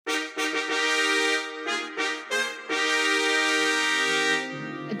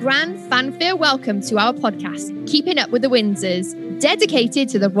grand fanfare welcome to our podcast, Keeping Up with the Windsors, dedicated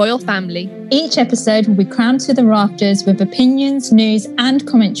to the royal family. Each episode will be crowned to the rafters with opinions, news and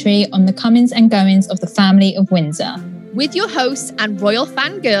commentary on the comings and goings of the family of Windsor. With your hosts and royal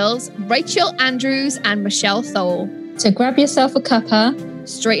fangirls, Rachel Andrews and Michelle Thole. So grab yourself a cuppa,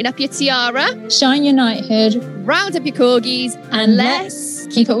 straighten up your tiara, shine your knighthood, round up your corgis, and let's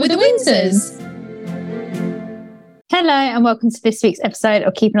keep up with the Windsors. Hello and welcome to this week's episode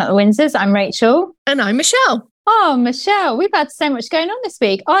of Keeping Up the Windsors. I'm Rachel. And I'm Michelle. Oh, Michelle, we've had so much going on this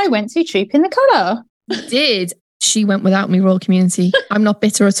week. I went to Troop in the Colour. You did. She went without me, royal community. I'm not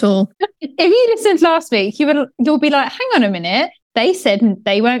bitter at all. If you listened last week, you'll be like, hang on a minute. They said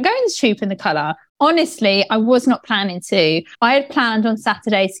they weren't going to Troop in the Colour. Honestly, I was not planning to. I had planned on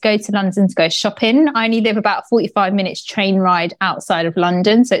Saturday to go to London to go shopping. I only live about 45 minutes train ride outside of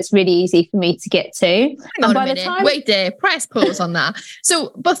London, so it's really easy for me to get to. Hang on a minute. Wait there. Press pause on that. So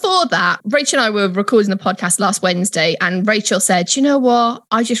before that, Rachel and I were recording the podcast last Wednesday, and Rachel said, you know what?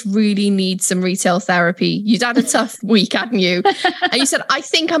 I just really need some retail therapy. You'd had a tough week, hadn't you? And you said, I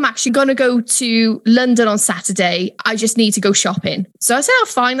think I'm actually going to go to London on Saturday. I just need to go shopping. So I said, oh,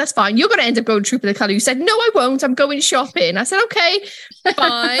 fine, that's fine. You're going to end up going Troop of the Colour. You said, no, I won't. I'm going shopping. I said, okay,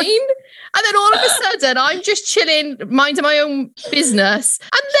 fine. And then all of a sudden, I'm just chilling, minding my own business.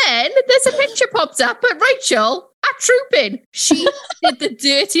 And then there's a picture popped up at Rachel at Trooping. She did the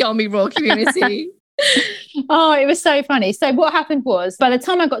dirty on me, royal community. Oh, it was so funny. So what happened was, by the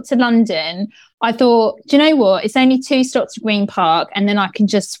time I got to London, I thought, do you know what? It's only 2 stops to Green Park and then I can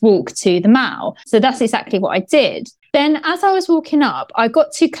just walk to the Mall. So that's exactly what I did. Then as I was walking up, I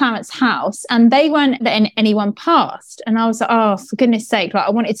got to Clarence House and they weren't letting anyone past. And I was like, oh, for goodness sake, like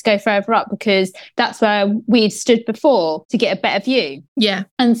I wanted to go further up because that's where we'd stood before to get a better view. Yeah.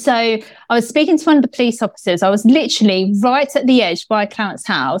 And so I was speaking to one of the police officers. I was literally right at the edge by Clarence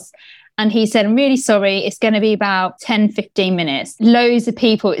House. And he said, I'm really sorry, it's going to be about 10, 15 minutes. Loads of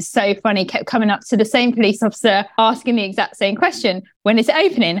people, it's so funny, kept coming up to the same police officer asking the exact same question. When is it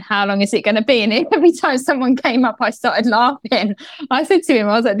opening? How long is it going to be? And every time someone came up, I started laughing. I said to him,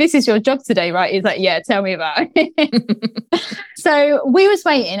 I was like, this is your job today, right? He's like, yeah, tell me about it. So we was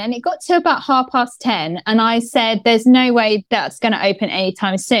waiting and it got to about 10:30. And I said, there's no way that's going to open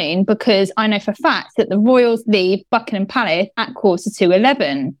anytime soon because I know for a fact that the royals leave Buckingham Palace at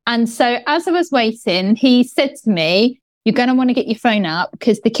 11:45. And so as I was waiting, he said to me, you're going to want to get your phone out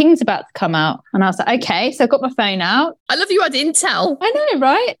because the King's about to come out. And I was like, okay. So I got my phone out. I love you had intel. I know,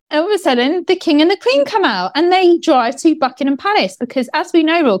 right? And all of a sudden, the King and the Queen come out and they drive to Buckingham Palace because as we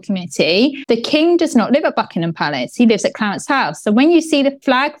know, royal community, the King does not live at Buckingham Palace. He lives at Clarence House. So when you see the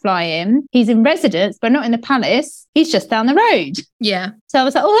flag fly in, he's in residence, but not in the palace. He's just down the road. Yeah. So I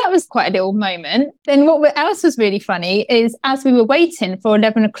was like, oh, that was quite a little moment. Then what else was really funny is as we were waiting for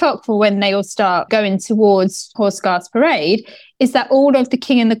 11 o'clock for when they all start going towards Horse Guards Parade, is that all of the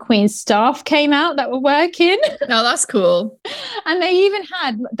King and the Queen's staff came out that were working. Oh, that's cool. And they even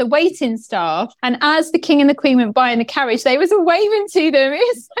had the waiting staff. And as the King and the Queen went by in the carriage, they was waving to them.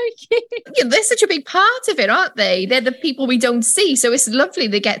 It was so cute. Yeah, they're such a big part of it, aren't they? They're the people we don't see. So it's lovely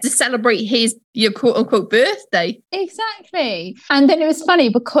they get to celebrate your quote unquote birthday. Exactly. And then it was funny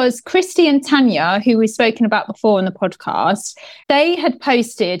because Christy and Tanya, who we've spoken about before in the podcast, they had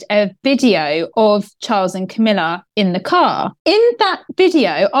posted a video of Charles and Camilla in the car. In that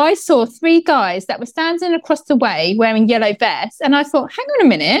video, I saw 3 guys that were standing across the way wearing yellow vests. And I thought, hang on a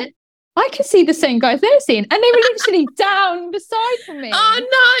minute. I can see the same guys they're seeing. And they were literally down beside from me.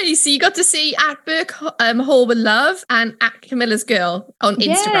 Oh, nice. So you got to see at Burke Hall with Love and at Camilla's Girl on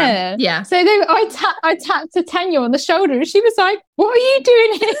Instagram. Yeah. So I tapped to Tanya on the shoulder and she was like, what are you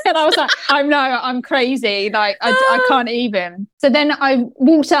doing here? And I was like, I'm crazy. Like, I can't even. So then I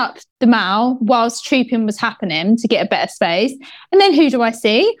walked up the Mall whilst trooping was happening to get a better space. And then who do I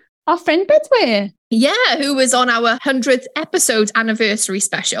see? Our friend Bedwear. Yeah, who was on our 100th episode anniversary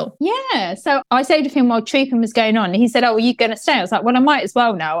special. Yeah, so I stayed with him while trooping was going on. And he said, oh, are you going to stay? I was like, well, I might as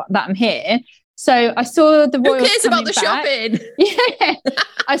well now that I'm here. So I saw the royals. Who cares about the back. shopping? Yeah,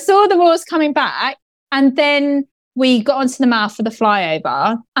 I saw the royals coming back and then we got onto the Mall for the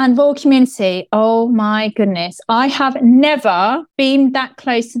flyover and royal community. Oh my goodness. I have never been that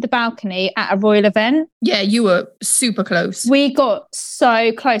close to the balcony at a royal event. Yeah, you were super close. We got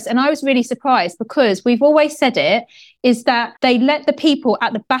so close and I was really surprised because we've always said it. is that they let the people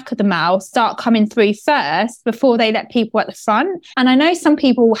at the back of the mall start coming through first before they let people at the front. And I know some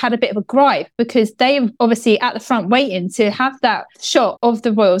people had a bit of a gripe because they were obviously at the front waiting to have that shot of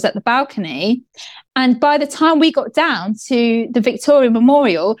the royals at the balcony. And by the time we got down to the Victoria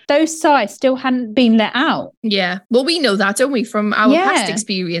Memorial, those sides still hadn't been let out. Yeah. Well, we know that, don't we, from our past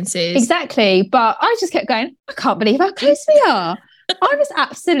experiences? Exactly. But I just kept going, I can't believe how close we are. I was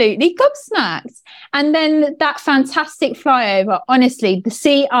absolutely gobsmacked. And then that fantastic flyover, honestly, the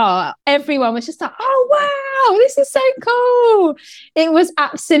CR, everyone was just like, oh, wow, this is so cool. It was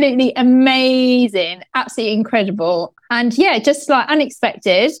absolutely amazing, absolutely incredible. And yeah, just like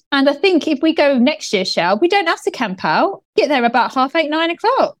unexpected. And I think if we go next year, Shell, we don't have to camp out. Get there about 8:30, 9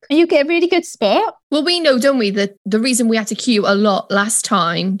 o'clock, and you get a really good spot. Well, we know, don't we, that the reason we had to queue a lot last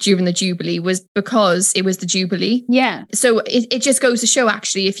time during the Jubilee was because it was the Jubilee. Yeah. So it just goes to show,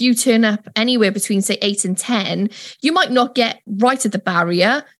 actually, if you turn up anywhere between, say, 8 and 10, you might not get right at the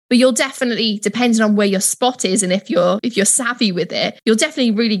barrier, but you'll definitely, depending on where your spot is and if you're savvy with it, you'll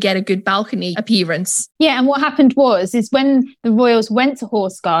definitely really get a good balcony appearance. Yeah, and what happened is when the royals went to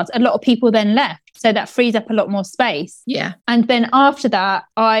Horse Guards, a lot of people then left. So that freed up a lot more space. Yeah. And then after that,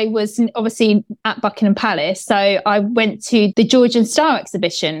 I was obviously at Buckingham Palace. So I went to the Georgian Star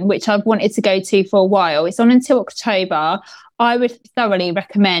exhibition, which I've wanted to go to for a while. It's on until October. I would thoroughly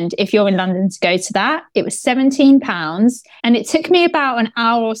recommend, if you're in London, to go to that. It was £17 and it took me about an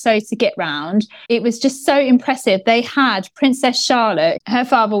hour or so to get round. It was just so impressive. They had Princess Charlotte, her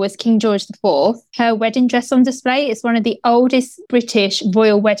father was King George IV, her wedding dress on display. It's one of the oldest British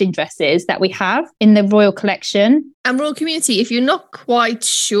royal wedding dresses that we have in the royal collection. And royal community, if you're not quite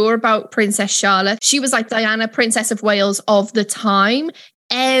sure about Princess Charlotte, she was like Diana, Princess of Wales of the time.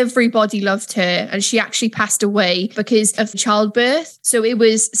 Everybody loved her, and she actually passed away because of childbirth. So it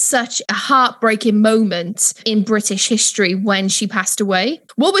was such a heartbreaking moment in British history when she passed away.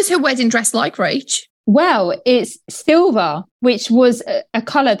 What was her wedding dress like, Rach? Well, it's silver, which was a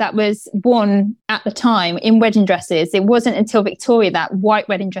colour that was worn at the time in wedding dresses. It wasn't until Victoria that white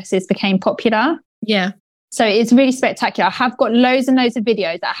wedding dresses became popular. Yeah. So it's really spectacular. I have got loads and loads of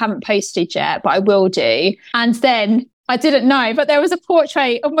videos that I haven't posted yet, but I will do. And then I didn't know, but there was a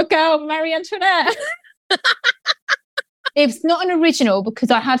portrait of my girl, Marie Antoinette. It's not an original because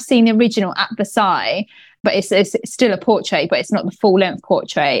I have seen the original at Versailles, but it's still a portrait, but it's not the full-length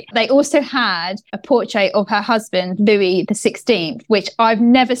portrait. They also had a portrait of her husband, Louis XVI, which I've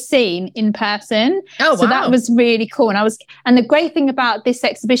never seen in person. Oh, wow. So that was really cool. And the great thing about this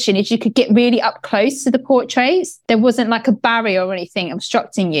exhibition is you could get really up close to the portraits. There wasn't like a barrier or anything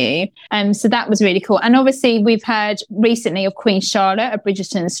obstructing you. So that was really cool. And obviously we've heard recently of Queen Charlotte, a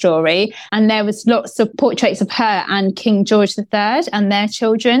Bridgerton story, and there was lots of portraits of her and King George III and their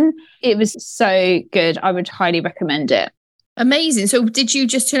children. It was so good. I would highly recommend it. Amazing. So did you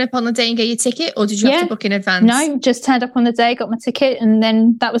just turn up on the day and get your ticket, or did you have to book in advance? No, just turned up on the day, got my ticket, and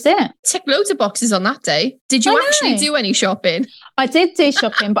then that was it. Ticked loads of boxes on that day. Did you actually do any shopping? I did do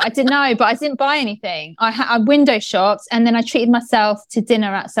shopping, but I didn't buy anything. I window shopped, and then I treated myself to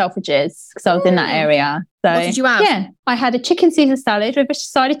dinner at Selfridges because I was in that area. So, what did you have? Yeah, I had a chicken Caesar salad with a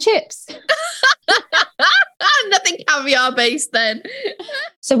side of chips. Nothing caviar based then.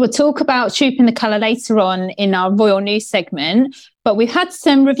 So we'll talk about Trooping the Colour later on in our Royal News segment. But we've had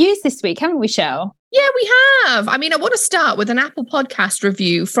some reviews this week, haven't we, Shell? Yeah, we have. I mean, I want to start with an Apple Podcast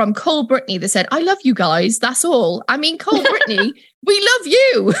review from Cole Brittany that said, I love you guys. That's all. I mean, Cole Brittany, we love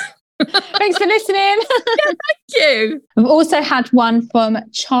you. Thanks for listening. Yeah, thank you. We've also had one from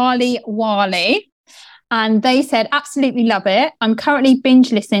Charlie Warley. And they said, absolutely love it. I'm currently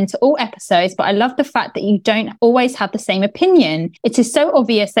binge listening to all episodes, but I love the fact that you don't always have the same opinion. It is so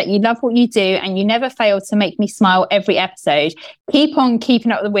obvious that you love what you do and you never fail to make me smile every episode. Keep on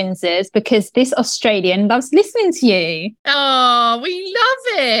keeping up the Windsors because this Australian loves listening to you. Oh, we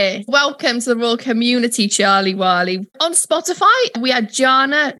love it. Welcome to the Royal Community, Charlie Wally. On Spotify, we had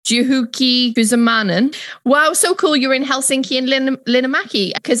Jana Juhuki Kuzamanen. Wow, so cool. You're in Helsinki and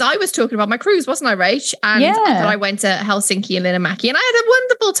Linnanmäki, because I was talking about my cruise, wasn't I, Rach? And I went to Helsinki and Linnanmäki and I had a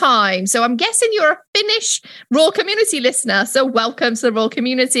wonderful time. So I'm guessing you're a Finnish Royal Community listener. So welcome to the Royal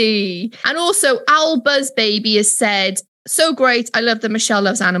Community. And also Al Buzz Baby has said, so great. I love that Michelle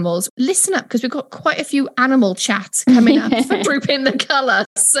loves animals. Listen up, because we've got quite a few animal chats coming up for Trooping the Colour.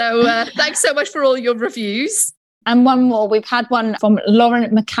 So thanks so much for all your reviews. And one more, we've had one from Lauren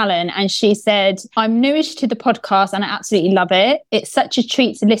McCallan, and she said, I'm newish to the podcast and I absolutely love it. It's such a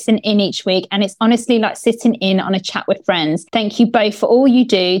treat to listen in each week, and it's honestly like sitting in on a chat with friends. Thank you both for all you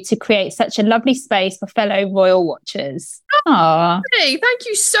do to create such a lovely space for fellow royal watchers. Aw. Hey, thank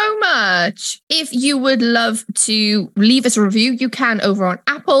you so much. If you would love to leave us a review, you can over on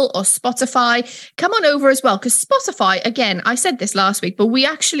Apple or Spotify. Come on over as well, because Spotify, again, I said this last week, but we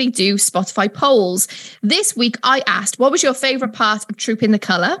actually do Spotify polls. This week, I asked, what was your favourite part of Trooping the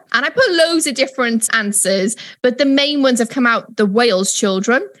Colour? And I put loads of different answers, but the main ones have come out: the Wales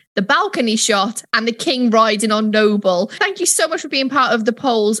children, the balcony shot, and the king riding on Noble. Thank you so much for being part of the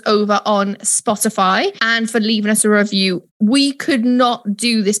polls over on Spotify and for leaving us a review. We could not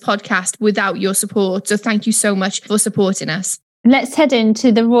do this podcast without your support. So thank you so much for supporting us. Let's head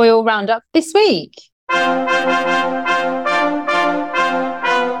into the Royal Roundup this week.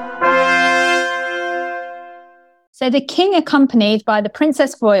 So the King, accompanied by the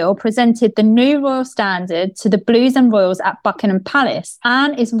Princess Royal, presented the new royal standard to the Blues and Royals at Buckingham Palace.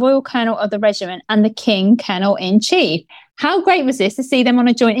 Anne is Royal Colonel of the Regiment and the King Colonel-in-Chief. How great was this to see them on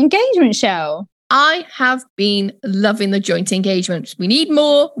a joint engagement, Shell? I have been loving the joint engagements. We need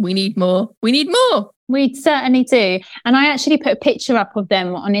more, we need more, we need more. We certainly do. And I actually put a picture up of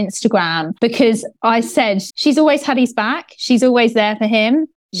them on Instagram because I said, she's always had his back. She's always there for him.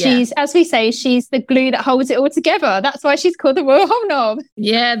 She's, as we say, she's the glue that holds it all together. That's why she's called the Royal Hobnob.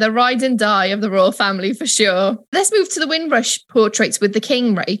 Yeah, the ride and die of the royal family for sure. Let's move to the Windrush portraits with the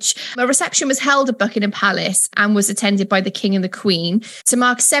King, Rach. A reception was held at Buckingham Palace and was attended by the King and the Queen to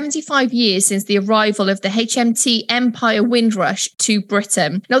mark 75 years since the arrival of the HMT Empire Windrush to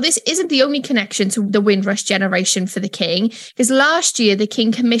Britain. Now, this isn't the only connection to the Windrush generation for the King, because last year the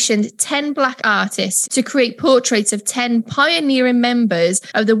King commissioned 10 black artists to create portraits of 10 pioneering members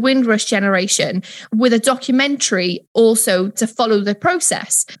of the Windrush generation, with a documentary also to follow the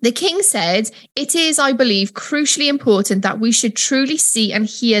process. The King said, "It is, I believe, crucially important that we should truly see and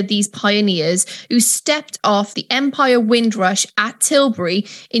hear these pioneers who stepped off the Empire Windrush at Tilbury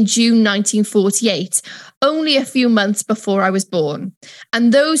in June 1948, only a few months before I was born,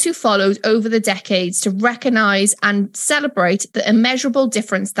 and those who followed over the decades to recognise and celebrate the immeasurable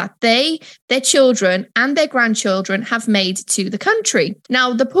difference that they, their children and their grandchildren have made to the country."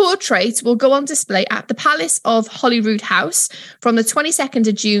 Now, the portraits will go on display at the Palace of Holyrood House from the 22nd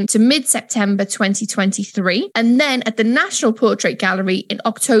of June to mid-September 2023, and then at the National Portrait Gallery in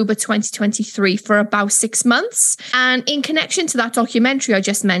October 2023 for about 6 months. And in connection to that documentary I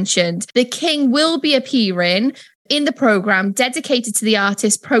just mentioned, the King will be appearing in the programme dedicated to the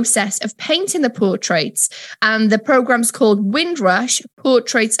artist's process of painting the portraits. And the programme's called Windrush,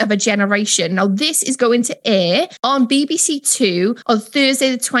 Portraits of a Generation. Now, this is going to air on BBC Two on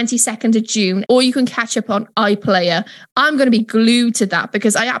Thursday, the 22nd of June, or you can catch up on iPlayer. I'm going to be glued to that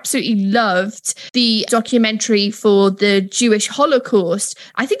because I absolutely loved the documentary for the Jewish Holocaust.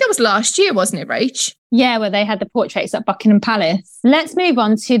 I think that was last year, wasn't it, Rach? Yeah, where they had the portraits at Buckingham Palace. Let's move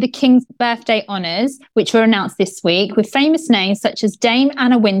on to the King's birthday honours, which were announced this week, with famous names such as Dame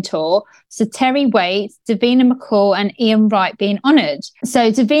Anna Wintour, Sir Terry Waite, Davina McCall and Ian Wright being honoured. So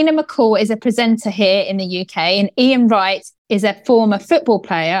Davina McCall is a presenter here in the UK, and Ian Wright is a former football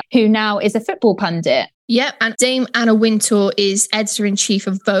player who now is a football pundit. Yep, and Dame Anna Wintour is editor-in-chief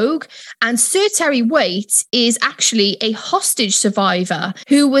of Vogue, and Sir Terry Waite is actually a hostage survivor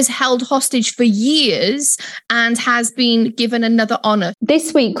who was held hostage for years and has been given another honour.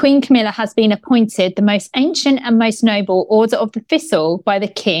 This week, Queen Camilla has been appointed the most ancient and most noble Order of the Thistle by the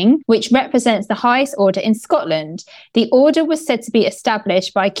King, which represents the highest order in Scotland. The order was said to be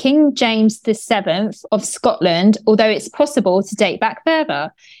established by King James VII of Scotland, although it's possible to date back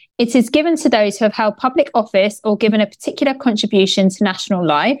further. It is given to those who have held public office or given a particular contribution to national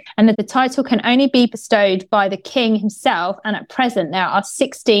life, and that the title can only be bestowed by the King himself, and at present there are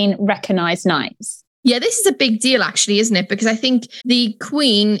 16 recognised knights. Yeah, this is a big deal actually, isn't it? Because I think the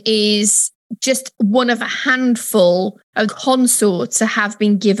Queen is just one of a handful of consorts to have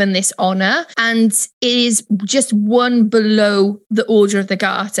been given this honour, and it is just one below the Order of the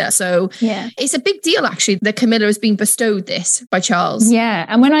Garter. So yeah, it's a big deal actually that Camilla has been bestowed this by Charles. Yeah,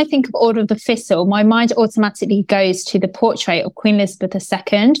 and when I think of Order of the Thistle, my mind automatically goes to the portrait of Queen Elizabeth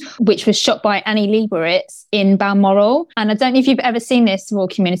II, which was shot by Annie Leibovitz in Balmoral. And I don't know if you've ever seen this, royal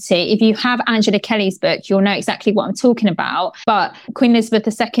community. If you have Angela Kelly's book, you'll know exactly what I'm talking about. But Queen Elizabeth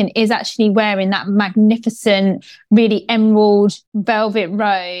II is actually wearing that magnificent, really emerald velvet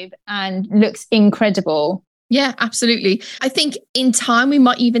robe and looks incredible. Yeah, absolutely. I think in time we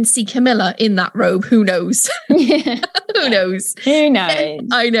might even see Camilla in that robe. Who knows? Yeah. Who knows? Who knows?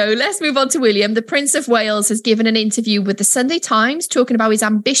 I know. Let's move on to William. The Prince of Wales has given an interview with the Sunday Times talking about his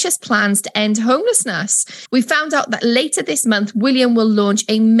ambitious plans to end homelessness. We found out that later this month, William will launch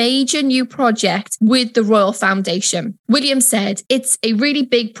a major new project with the Royal Foundation. William said, "It's a really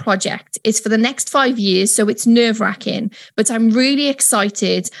big project. It's for the next 5 years, so it's nerve-wracking, but I'm really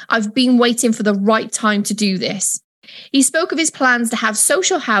excited. I've been waiting for the right time to do this." He spoke of his plans to have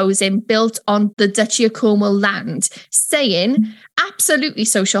social housing built on the Duchy of Cornwall land, saying, "Absolutely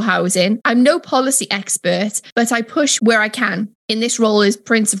social housing. I'm no policy expert, but I push where I can." In this role as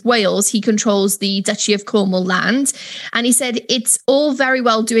Prince of Wales, he controls the Duchy of Cornwall land. And he said, "It's all very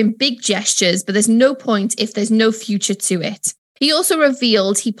well doing big gestures, but there's no point if there's no future to it." He also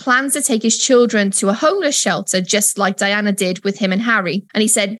revealed he plans to take his children to a homeless shelter, just like Diana did with him and Harry. And he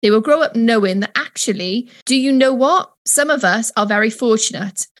said they will grow up knowing that actually, do you know what? Some of us are very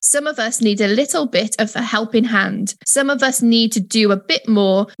fortunate. Some of us need a little bit of a helping hand. Some of us need to do a bit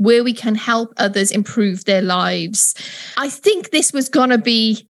more where we can help others improve their lives. I think this was going to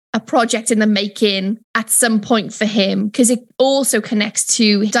be a project in the making at some point for him, because it also connects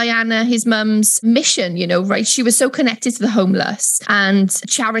to Diana, his mum's mission, right? She was so connected to the homeless, and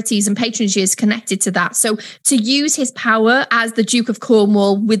charities and patronages connected to that. So to use his power as the Duke of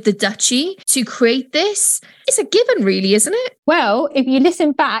Cornwall with the duchy to create this, it's a given, really, isn't it? Well, if you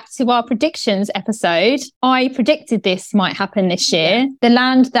listen back to our predictions episode, I predicted this might happen this year. The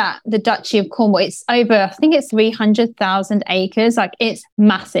land that the Duchy of Cornwall, it's over, I think it's 300,000 acres. Like, it's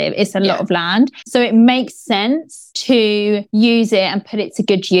massive. It's a lot of land. So it makes sense to use it and put it to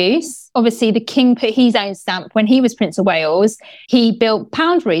good use. Obviously, the king put his own stamp when he was Prince of Wales. He built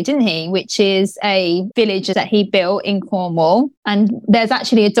Poundbury, didn't he? Which is a village that he built in Cornwall. And there's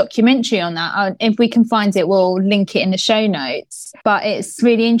actually a documentary on that. If we can find it, we'll link it in the show notes. But it's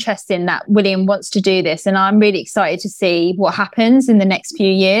really interesting that William wants to do this. And I'm really excited to see what happens in the next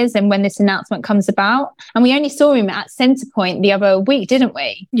few years and when this announcement comes about. And we only saw him at Centrepoint the other week, didn't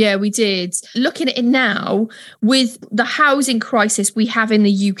we? Yeah, we did. Looking at it now, with the housing crisis we have in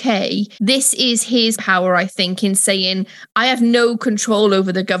the UK, this is his power, I think, in saying, I have no control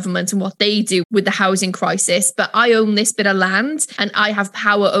over the government and what they do with the housing crisis, but I own this bit of land and I have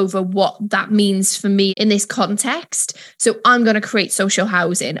power over what that means for me in this context. So I'm going to create social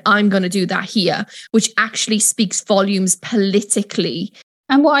housing. I'm going to do that here, which actually speaks volumes politically.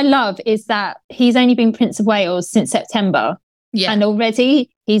 And what I love is that he's only been Prince of Wales since September. Yeah. And already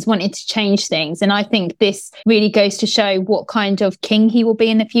he's wanted to change things. And I think this really goes to show what kind of king he will be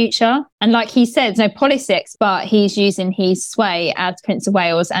in the future. And like he said, no politics, but he's using his sway as Prince of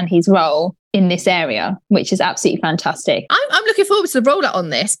Wales and his role in this area, which is absolutely fantastic. I'm looking forward to the rollout on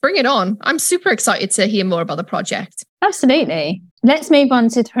this. Bring it on. I'm super excited to hear more about the project. Absolutely. Let's move on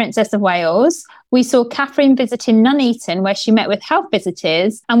to the Princess of Wales. We saw Catherine visiting Nuneaton, where she met with health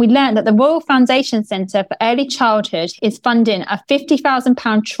visitors, and we learned that the Royal Foundation Centre for Early Childhood is funding a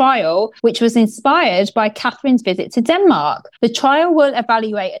 £50,000 trial, which was inspired by Catherine's visit to Denmark. The trial will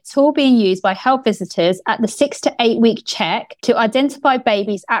evaluate a tool being used by health visitors at the 6 to 8 week check to identify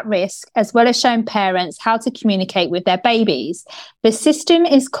babies at risk, as well as showing parents how to communicate with their babies. The system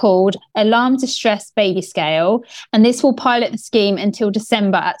is called Alarm Distress Baby Scale, and this will pilot the scheme until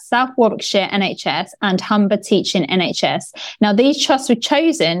December at South Warwickshire NHS and Humber Teaching NHS. Now, these trusts were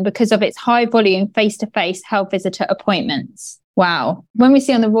chosen because of its high volume face-to-face health visitor appointments. Wow. When we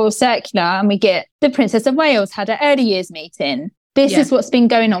see on the Royal Circular and we get the Princess of Wales had an early years meeting, this is what's been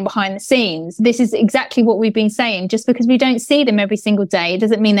going on behind the scenes. This is exactly what we've been saying. Just because we don't see them every single day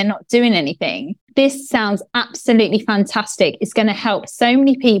doesn't mean they're not doing anything. This sounds absolutely fantastic. It's going to help so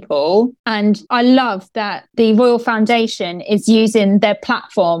many people. And I love that the Royal Foundation is using their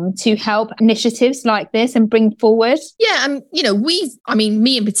platform to help initiatives like this and bring forward. Yeah. And,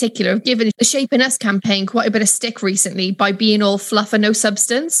 me in particular, have given the Shaping Us campaign quite a bit of stick recently by being all fluff and no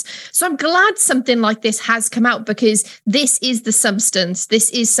substance. So I'm glad something like this has come out, because this is the substance. This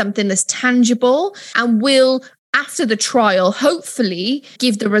is something that's tangible and will, after the trial, hopefully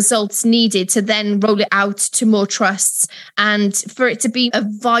give the results needed to then roll it out to more trusts and for it to be a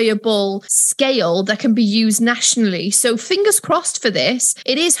viable scale that can be used nationally. So fingers crossed for this.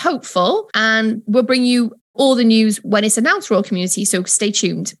 It is hopeful, and we'll bring you all the news when it's announced, Royal Community. So stay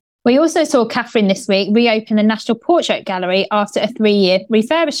tuned. We also saw Catherine this week reopen the National Portrait Gallery after a 3-year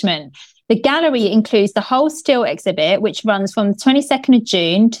refurbishment. The gallery includes the whole still exhibit, which runs from the 22nd of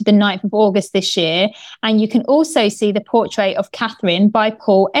June to the 9th of August this year. And you can also see the portrait of Catherine by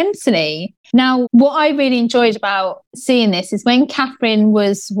Paul Emsley. Now, what I really enjoyed about seeing this is when Catherine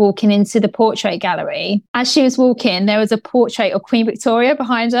was walking into the portrait gallery, as she was walking, there was a portrait of Queen Victoria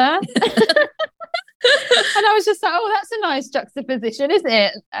behind her. And I was just like, oh, that's a nice juxtaposition, isn't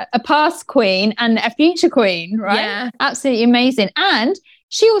it? A past queen and a future queen, right? Yeah. Absolutely amazing. And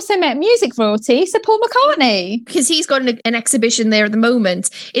she also met music royalty, Sir Paul McCartney. Because he's got an exhibition there at the moment.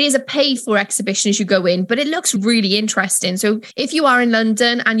 It is a paid-for exhibition as you go in, but it looks really interesting. So if you are in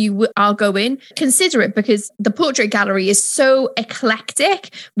London and you are going, consider it, because the portrait gallery is so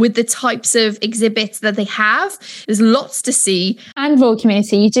eclectic with the types of exhibits that they have. There's lots to see. And Royal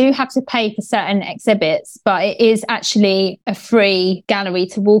Community, you do have to pay for certain exhibits, but it is actually a free gallery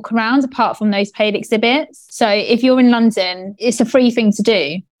to walk around apart from those paid exhibits. So if you're in London, it's a free thing to do.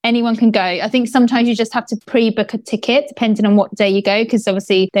 Anyone can go. I think sometimes you just have to pre-book a ticket depending on what day you go, because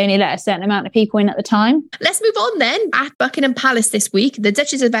obviously they only let a certain amount of people in at the time. Let's move on then. At Buckingham Palace this week, the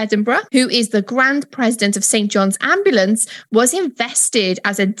Duchess of Edinburgh, who is the Grand President of St John's Ambulance, was invested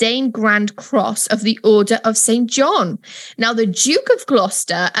as a Dane Grand Cross of the Order of St John. Now, the Duke of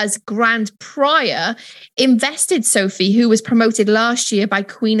Gloucester, as Grand Prior, invested Sophie, who was promoted last year by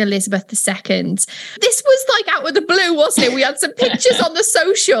Queen Elizabeth II. This was like out of the blue, wasn't it? We had some pictures on the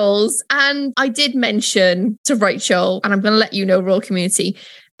socials, and I did mention to Rachel, and I'm going to let you know, Royal Community,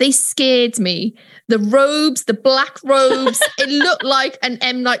 they scared me. The robes, the black robes, it looked like an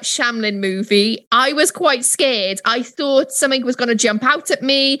M. Night Shyamalan movie. I was quite scared. I thought something was going to jump out at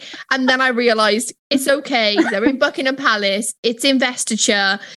me. And then I realised it's okay. They're in Buckingham Palace. It's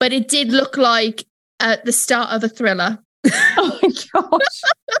investiture. But it did look like the start of a thriller. Oh my gosh.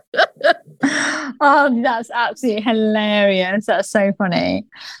 Oh, that's absolutely hilarious. That's so funny.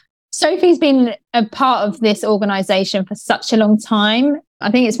 Sophie's been a part of this organisation for such a long time.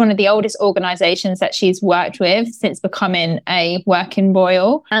 I think it's one of the oldest organisations that she's worked with since becoming a working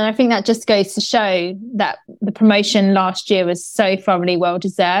royal. And I think that just goes to show that the promotion last year was so thoroughly well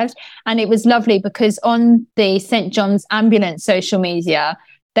deserved. And it was lovely because on the St John's Ambulance social media,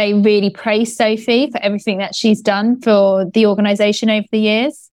 they really praise Sophie for everything that she's done for the organisation over the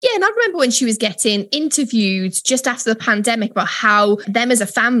years. Yeah, and I remember when she was getting interviewed just after the pandemic about how them as a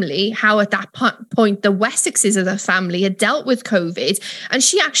family, how at that point the Wessexes as a family had dealt with COVID. And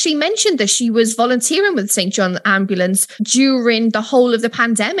she actually mentioned that she was volunteering with St John Ambulance during the whole of the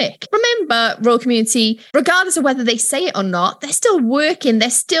pandemic. Remember, Royal Community, regardless of whether they say it or not, they're still working, they're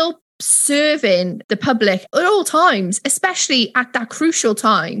still serving the public at all times, especially at that crucial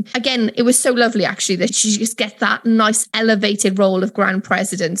time. Again, it was so lovely actually that she just gets that nice elevated role of Grand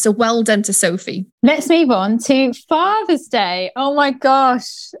President. So well done to Sophie. Let's move on to Father's Day. Oh my gosh.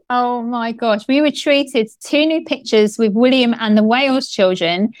 We were treated 2 new pictures with William and the Wales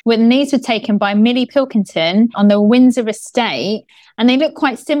children, when these were taken by Millie Pilkington on the Windsor estate. And they look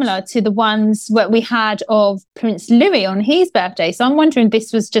quite similar to the ones that we had of Prince Louis on his birthday. So I'm wondering if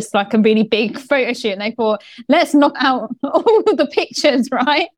this was just like a really big photo shoot and they thought, let's knock out all of the pictures,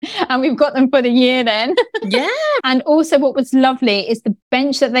 right? And we've got them for the year then. Yeah. And also what was lovely is the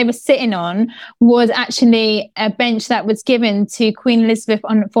bench that they were sitting on was actually a bench that was given to Queen Elizabeth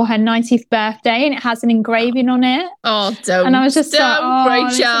for her 90th birthday, and it has an engraving on it. Oh, don't. And I was just like, oh, Rachel.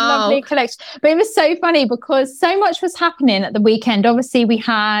 it's a lovely collection. But it was so funny because so much was happening at the weekend. Obviously, we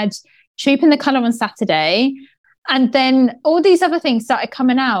had Troop in the Colour on Saturday, and then all these other things started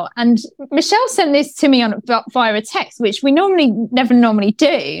coming out. And Michelle sent this to me via a text, which we never normally do.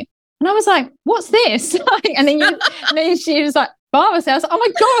 And I was like, what's this? and then she was like, Father's Day. I was like, oh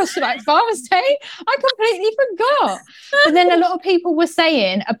my gosh, like Father's Day? I completely forgot. But then a lot of people were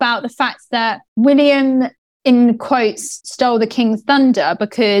saying about the fact that William, in quotes, stole the King's thunder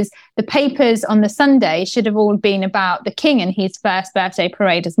because the papers on the Sunday should have all been about the King and his first birthday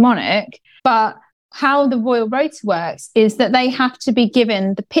parade as monarch. But how the royal rota works is that they have to be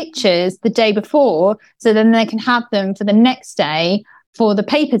given the pictures the day before, so then they can have them for the next day for the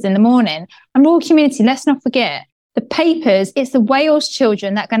papers in the morning. And Royal Community, let's not forget, the papers, it's the Wales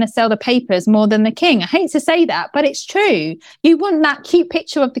children that are going to sell the papers more than the King. I hate to say that, but it's true. You want that cute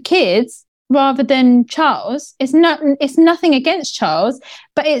picture of the kids rather than Charles. It's nothing against Charles,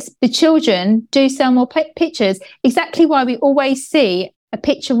 but it's the children do sell more pictures. Exactly why we always see a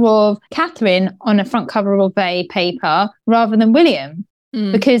picture of Catherine on a front cover of a paper rather than William,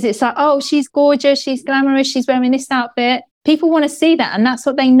 because it's like, oh, she's gorgeous, she's glamorous, she's wearing this outfit. People want to see that, and that's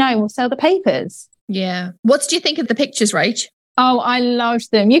what they know will sell the papers. Yeah. What did you think of the pictures, Rach? Oh, I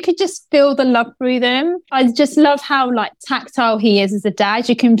loved them. You could just feel the love through them. I just love how like tactile he is as a dad.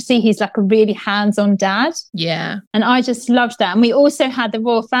 You can see he's like a really hands-on dad. Yeah. And I just loved that. And we also had the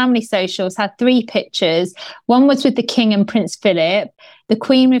royal family socials, had 3 pictures. One was with the King and Prince Philip, the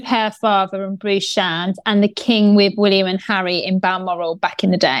Queen with her father and Bruce Shand, and the King with William and Harry in Balmoral back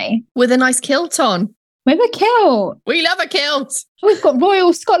in the day. With a nice kilt on. With a kilt. We love a kilt. We've got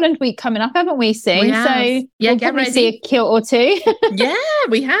Royal Scotland Week coming up, haven't we, Sue? We have. So yeah, we'll get probably ready. see a kilt or 2. Yeah,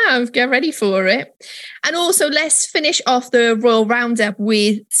 we have. Get ready for it. And also, let's finish off the Royal Roundup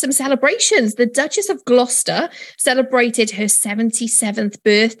with some celebrations. The Duchess of Gloucester celebrated her 77th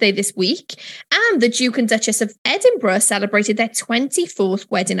birthday this week, and the Duke and Duchess of Edinburgh celebrated their 24th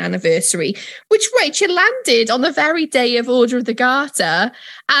wedding anniversary, which, Rachel, landed on the very day of Order of the Garter.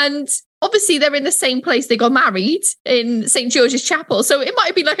 And obviously, they're in the same place they got married, in St. George's Chapel. So it might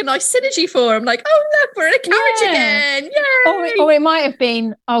have been like a nice synergy for them. Like, oh, look, we're in a carriage again. Yay! Or it might have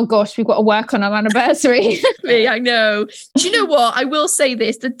been, oh, gosh, we've got to work on our anniversary. I know. Do you know what? I will say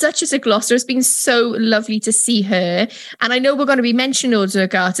this. The Duchess of Gloucester has been so lovely to see her. And I know we're going to be mentioning Order of the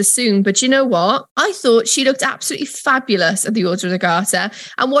Garter soon. But you know what? I thought she looked absolutely fabulous at the Order of the Garter.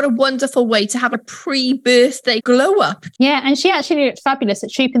 And what a wonderful way to have a pre-birthday glow up. Yeah, and she actually looked fabulous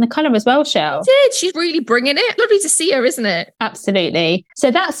at Trooping the Colour as well, Shell. She did. She's really bringing it. Lovely to see her, isn't it? Absolutely. So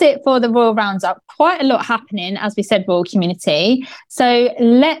that's it for the Royal Roundup. Quite a lot happening, as we said, Royal Community. So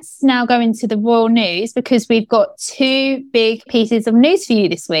let's now go into the Royal News, because we've got 2 big pieces of news for you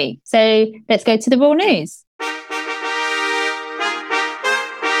this week. So let's go to the Royal News.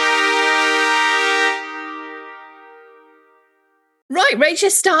 Right, Rachel,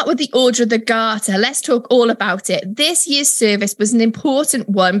 start with the Order of the Garter. Let's talk all about it. This year's service was an important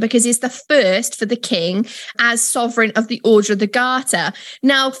one because it's the first for the King as sovereign of the Order of the Garter.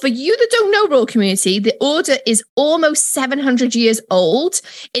 Now, for you that don't know, Royal Community, the Order is almost 700 years old.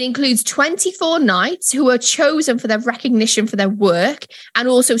 It includes 24 knights who are chosen for their recognition for their work, and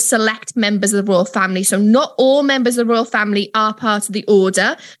also select members of the royal family. So not all members of the royal family are part of the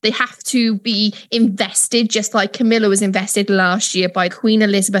Order. They have to be invested, just like Camilla was invested last year by Queen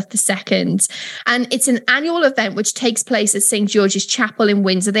Elizabeth II. And it's an annual event which takes place at St. George's Chapel in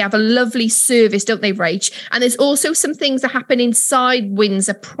Windsor. They have a lovely service, don't they, Rach? And there's also some things that happen inside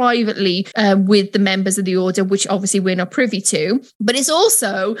Windsor privately with the members of the Order, which obviously we're not privy to. But it's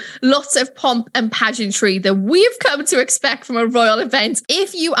also lots of pomp and pageantry that we've come to expect from a royal event.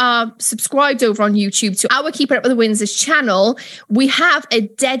 If you are subscribed over on YouTube to our Keep It Up with the Windsors channel, we have a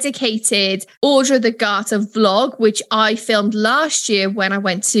dedicated Order of the Garter vlog, which I filmed last year when I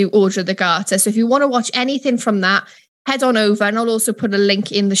went to Order of the Garter. So if you want to watch anything from that, head on over, and I'll also put a link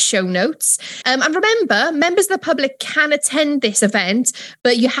in the show notes. And remember, members of the public can attend this event,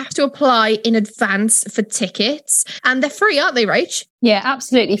 but you have to apply in advance for tickets. And they're free, aren't they, Rach? Yeah,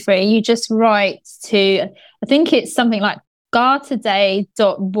 absolutely free. You just write to, I think it's something like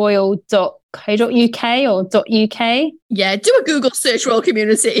garterday.royal.co.uk or .uk. Yeah, do a Google search, Royal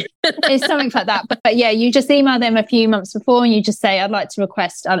Community. It's something like that. But yeah, you just email them a few months before and you just say, I'd like to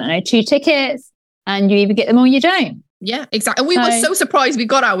request, 2 tickets, and you either get them or you don't. Yeah, exactly. And we were so surprised we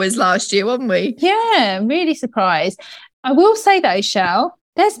got ours last year, weren't we? Yeah, really surprised. I will say though, Shell,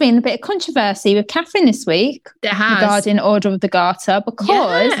 there's been a bit of controversy with Catherine this week regarding Order of the Garter,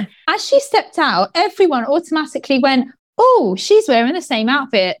 because as she stepped out, everyone automatically went, oh, she's wearing the same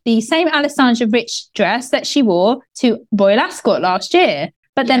outfit, the same Alessandra Rich dress that she wore to Royal Ascot last year.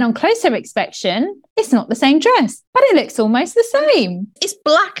 But then on closer inspection, it's not the same dress, but it looks almost the same. It's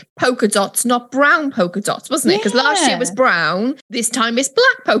black polka dots, not brown polka dots, wasn't it? Because last year was brown, this time it's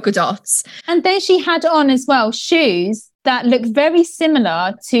black polka dots. And then she had on as well shoes that look very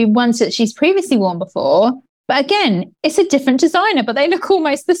similar to ones that she's previously worn before. But again, it's a different designer, but they look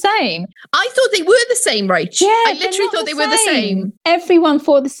almost the same. I thought they were the same, Rach. Yeah, I literally thought they were the same. Everyone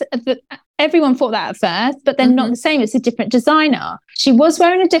thought that at first, but they're not the same. It's a different designer. She was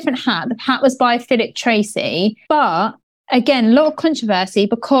wearing a different hat. The hat was by Philip Tracy. But again, a lot of controversy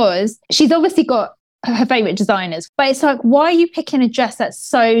because she's obviously got her favourite designers. But it's like, why are you picking a dress that's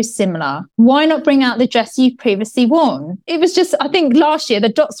so similar? Why not bring out the dress you've previously worn? It was just, I think last year the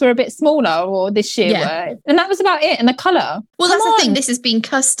dots were a bit smaller, or this year were. And that was about it. And the colour. Well, that's the thing. This has been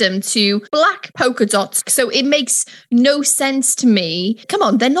custom to black polka dots. So it makes no sense to me. Come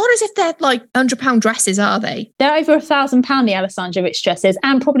on, they're not as if they're like £100 dresses, are they? They're over £1,000, the Alessandra Rich dresses,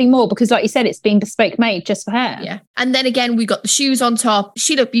 and probably more because, like you said, it's been bespoke made just for her. Yeah. And then again, we got the shoes on top.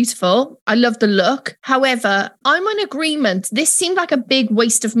 She looked beautiful. I love the look. look. However, I'm in agreement. This seemed like a big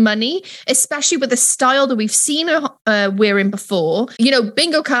waste of money, especially with the style that we've seen her wearing before.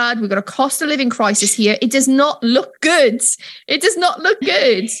 Bingo card, we've got a cost of living crisis here. It does not look good. It does not look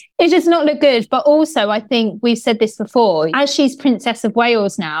good. It does not look good. But also, I think we've said this before, as she's Princess of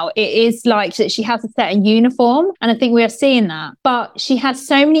Wales now, it is like that she has a certain uniform. And I think we are seeing that. But she has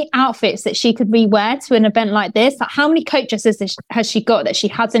so many outfits that she could rewear to an event like this. Like, how many coat dresses has she got that she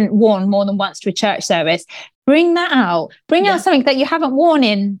hasn't worn more than once to a church service? Bring that out. Bring out something that you haven't worn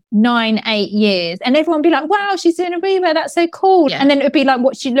in 9-8 years. And everyone would be like, wow, she's doing a rewear. That's so cool. Yeah. And then it would be like,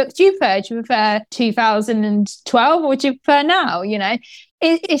 what do you prefer? Do you prefer 2012 or would you prefer now?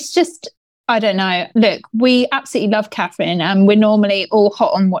 It's just, I don't know. Look, we absolutely love Catherine and we're normally all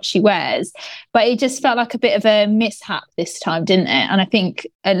hot on what she wears. But it just felt like a bit of a mishap this time, didn't it? And I think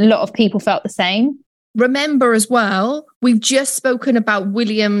a lot of people felt the same. Remember as well, we've just spoken about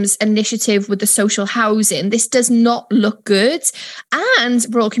William's initiative with the social housing. This does not look good. And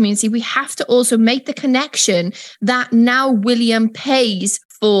royal community, we have to also make the connection that now William pays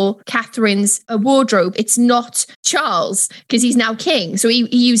for Catherine's wardrobe. It's not Charles, because he's now king. So he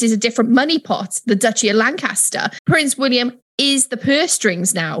uses a different money pot, the Duchy of Lancaster. Prince William is the purse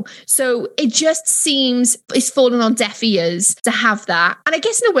strings now. So it just seems it's fallen on deaf ears to have that. And I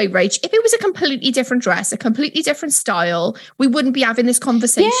guess in a way, Rach, if it was a completely different dress, a completely different style, we wouldn't be having this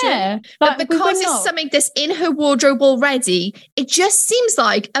conversation. Yeah, but because it's something that's in her wardrobe already, it just seems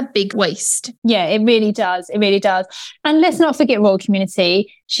like a big waste. Yeah, it really does. It really does. And let's not forget royal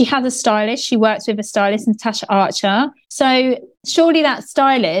community. She has a stylist. She works with a stylist, Natasha Archer. So surely that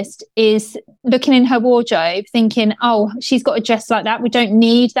stylist is looking in her wardrobe thinking, oh, she's got a dress like that. We don't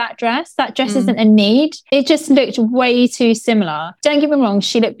need that dress. That dress isn't a need. It just looked way too similar. Don't get me wrong.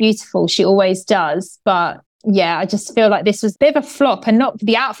 She looked beautiful. She always does. But yeah, I just feel like this was a bit of a flop, and not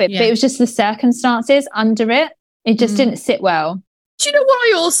the outfit, but it was just the circumstances under it. It just didn't sit well. Do you know what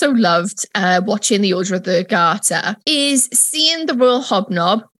I also loved watching the Order of the Garter is seeing the Royal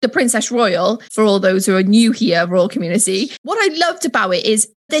Hobnob, the Princess Royal, for all those who are new here, royal community. What I loved about it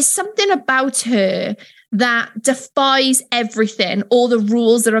is there's something about her that defies everything, all the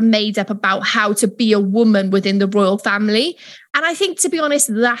rules that are made up about how to be a woman within the royal family. And I think, to be honest,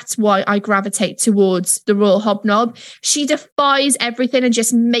 that's why I gravitate towards the Royal Hobnob. She defies everything and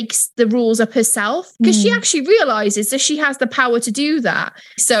just makes the rules up herself, because she actually realizes that she has the power to do that.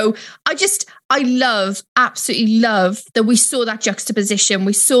 So I absolutely love that we saw that juxtaposition.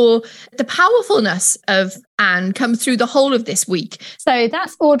 We saw the powerfulness of Anne come through the whole of this week. So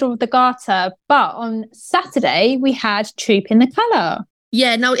that's Order of the Garter. But on Saturday, we had Troop in the Colour.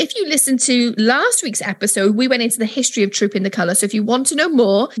 Yeah, now, if you listen to last week's episode, we went into the history of Troop in the Colour. So if you want to know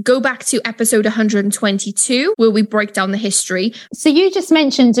more, go back to episode 122, where we break down the history. So you just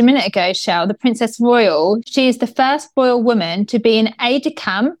mentioned a minute ago, Shell, the Princess Royal. She is the first royal woman to be an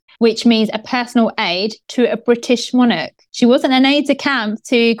aide-de-camp, which means a personal aide to a British monarch. She wasn't an aide-de-camp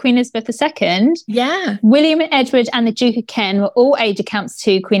to Queen Elizabeth II. Yeah. William and Edward and the Duke of Kent were all aide-de-camps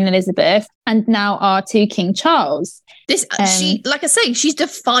to Queen Elizabeth and now are to King Charles. She, like I say, she's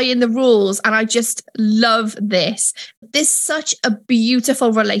defying the rules, and I just love this. There's such a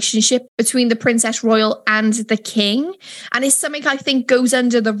beautiful relationship between the Princess Royal and the King, and it's something I think goes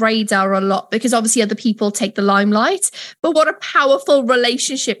under the radar a lot because obviously other people take the limelight, but what a powerful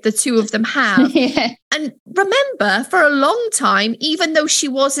relationship the two of them have. Yeah. And remember, for a long time, even though she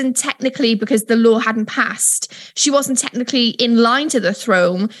wasn't technically, because the law hadn't passed, she wasn't technically in line to the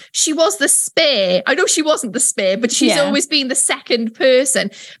throne, she was the spare. I know she wasn't the spare, but she's always been the second person.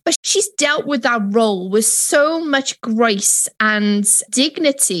 But she's dealt with that role with so much grace and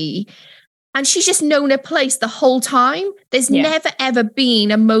dignity. And she's just known her place the whole time. There's never, ever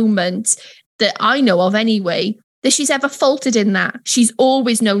been a moment that I know of anyway that she's ever faltered in that. She's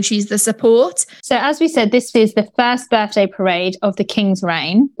always known she's the support. So as we said, this is the first birthday parade of the King's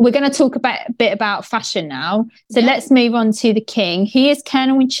reign. We're going to talk a bit about fashion now. So let's move on to the King. He is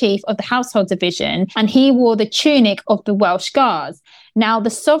Colonel-in-Chief of the Household Division, and he wore the tunic of the Welsh Guards. Now, the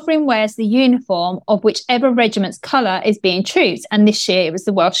sovereign wears the uniform of whichever regiment's colour is being troops. And this year it was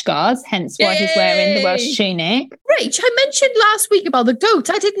the Welsh Guards, hence why he's wearing the Welsh tunic. Rach, I mentioned last week about the goat.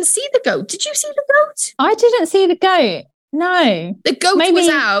 I didn't see the goat. Did you see the goat? I didn't see the goat. No. The goat was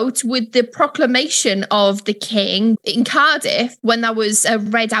out with the proclamation of the King in Cardiff when that was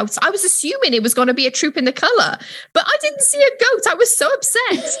read out. I was assuming it was going to be a troop in the colour, but I didn't see a goat. I was so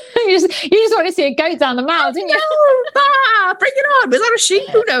upset. you just want to see a goat down the mall, didn't you? No, bring it on. Was that a sheep?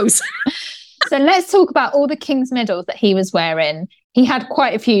 Who knows? So let's talk about all the King's medals that he was wearing. He had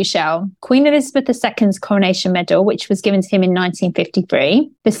quite a few, Shell. Queen Elizabeth II's Coronation Medal, which was given to him in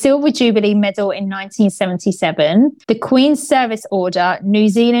 1953. The Silver Jubilee Medal in 1977. The Queen's Service Order, New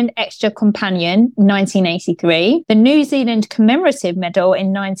Zealand Extra Companion, 1983. The New Zealand Commemorative Medal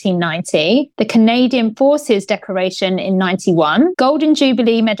in 1990. The Canadian Forces Decoration in 91. Golden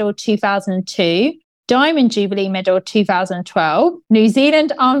Jubilee Medal 2002. Diamond Jubilee Medal 2012, New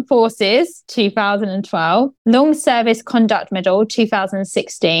Zealand Armed Forces 2012, Long Service Conduct Medal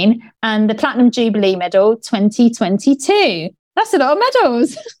 2016, and the Platinum Jubilee Medal 2022. That's a lot of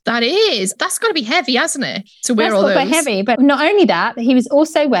medals. That is. That's got to be heavy, hasn't it? To wear all those. That's heavy. But not only that, he was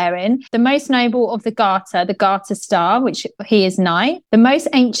also wearing the most noble of the Garter, the Garter Star, which he is Knight, the most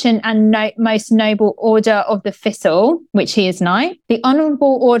ancient and most noble Order of the Thistle, which he is Knight, the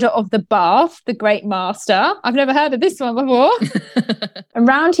Honourable Order of the Bath, the Great Master. I've never heard of this one before.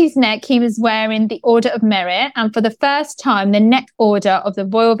 Around his neck, he was wearing the Order of Merit, and for the first time, the neck order of the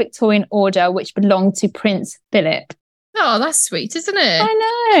Royal Victorian Order, which belonged to Prince Philip. Oh, that's sweet, isn't it? I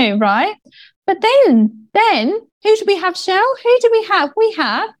know, right? But then, who do we have, Shell? Who do we have? We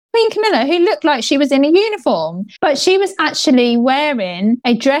have Queen Camilla, who looked like she was in a uniform, but she was actually wearing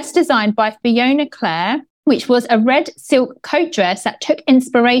a dress designed by Fiona Clare, which was a red silk coat dress that took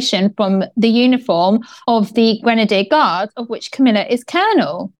inspiration from the uniform of the Grenadier Guards, of which Camilla is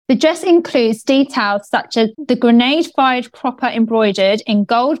colonel. The dress includes details such as the grenade-fired cropper embroidered in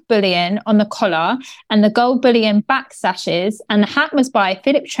gold bullion on the collar and the gold bullion back sashes, and the hat was by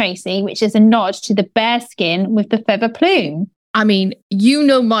Philip Tracy, which is a nod to the bear skin with the feather plume. I mean, you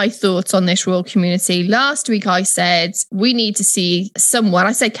know my thoughts on this royal community. Last week I said we need to see someone,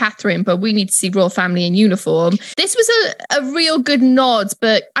 I said Catherine, but we need to see royal family in uniform. This was a real good nod,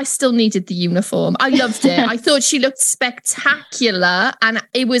 but I still needed the uniform. I loved it. I thought she looked spectacular, and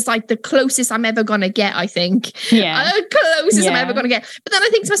it was like the closest I'm ever going to get, I think. Yeah. Closest I'm ever going to get. But then I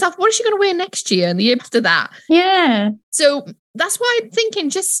think to myself, what is she going to wear next year and the year after that? Yeah. So that's why I'm thinking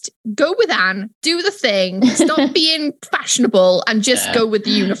just go with Anne, do the thing, stop being fashionable and just go with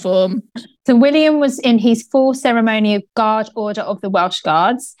the uniform. So William was in his full ceremonial Guard Order of the Welsh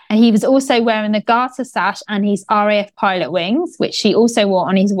Guards, and he was also wearing the Garter sash and his RAF pilot wings, which he also wore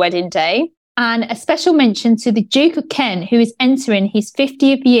on his wedding day. And a special mention to the Duke of Kent, who is entering his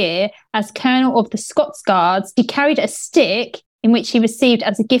 50th year as Colonel of the Scots Guards. He carried a stick in which he received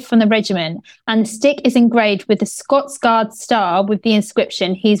as a gift from the regiment, and the stick is engraved with the Scots Guard star with the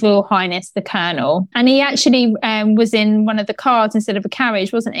inscription, His Royal Highness the Colonel. And he actually was in one of the cars instead of a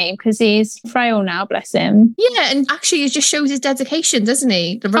carriage, wasn't he? Because he's frail now, bless him. Yeah, and actually it just shows his dedication, doesn't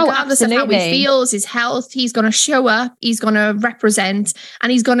he? Regardless of how he feels, his health, he's going to show up, he's going to represent,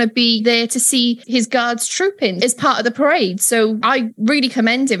 and he's going to be there to see his guards trooping as part of the parade. So I really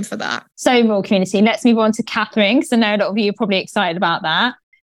commend him for that. So, royal community, let's move on to Catherine, because I know a lot of you are probably excited about that.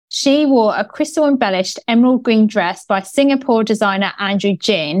 She wore a crystal embellished emerald green dress by Singapore designer Andrew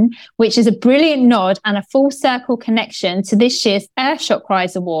Jin, which is a brilliant nod and a full circle connection to this year's Earthshot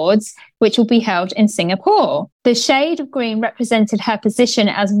Prize Awards, which will be held in Singapore. The shade of green represented her position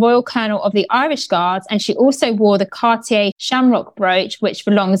as Royal Colonel of the Irish Guards, and she also wore the Cartier shamrock brooch, which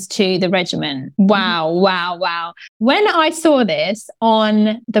belongs to the regiment. Wow, wow, wow. When I saw this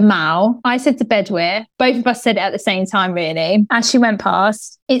on the Mall, I said to Bedwyr, both of us said it at the same time, really, as she went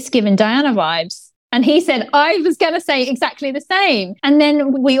past, it's given Diana vibes. And he said, I was going to say exactly the same. And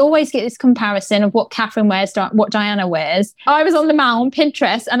then we always get this comparison of what Catherine wears, what Diana wears. I was on the Mall on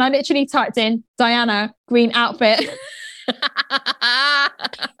Pinterest and I literally typed in Diana green outfit.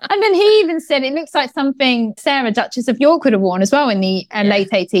 And then he even said it looks like something Sarah, Duchess of York, would have worn as well in the late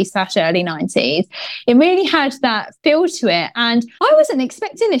 80s/early 90s. It really had that feel to it. And I wasn't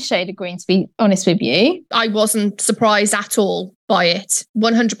expecting this shade of green, to be honest with you. I wasn't surprised at all by it.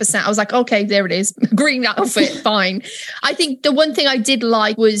 100%. I was like, okay, there it is. Green outfit, fine. I think the one thing I did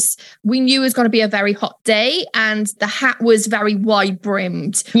like was we knew it was going to be a very hot day and the hat was very wide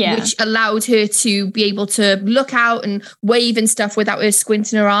brimmed, which allowed her to be able to look out and wave and stuff without her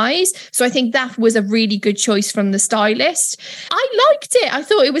squinting her eyes. So I think that was a really good choice from the stylist. I liked it. I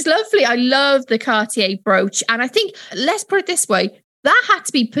thought it was lovely. I love the Cartier brooch. And I think, let's put it this way, that had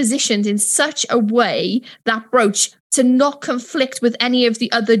to be positioned in such a way, that brooch, to not conflict with any of the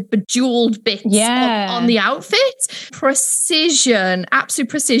other bejeweled bits on the outfit. Precision, absolute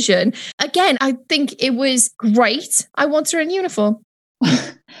precision. Again, I think it was great. I want her in uniform.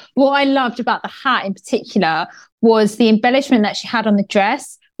 What I loved about the hat in particular was the embellishment that she had on the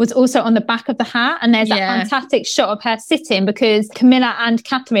dress was also on the back of the hat. And there's that fantastic shot of her sitting, because Camilla and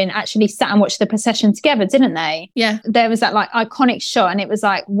Catherine actually sat and watched the procession together, didn't they? Yeah. There was that like iconic shot and it was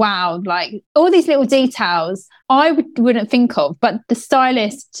like, wow, like all these little details I wouldn't think of, but the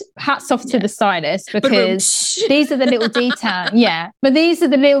stylist, hats off to the stylist, because these are the little details. Yeah. But these are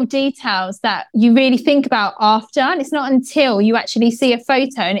the little details that you really think about after. And it's not until you actually see a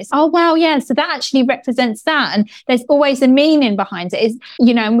photo and it's, oh, wow, yeah, so that actually represents that. And there's always a meaning behind it. It's,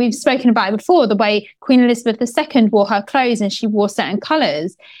 you know, and we've spoken about it before, the way Queen Elizabeth II wore her clothes and she wore certain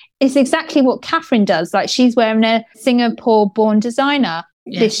colours. It's exactly what Catherine does. Like, she's wearing a Singapore-born designer.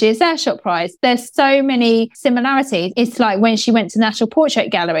 This year's Airshot Prize. There's so many similarities. It's like when she went to the National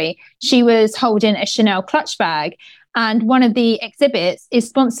Portrait Gallery, she was holding a Chanel clutch bag, and one of the exhibits is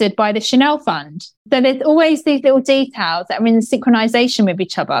sponsored by the Chanel Fund. So there's always these little details that are in synchronization with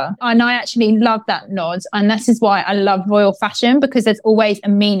each other. And I actually love that nod. And this is why I love royal fashion, because there's always a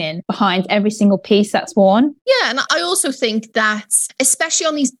meaning behind every single piece that's worn. Yeah. And I also think that, especially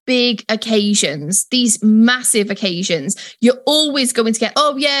on these big occasions, these massive occasions, you're always going to get,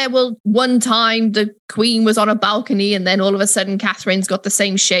 oh yeah, well, one time the Queen was on a balcony and then all of a sudden Catherine's got the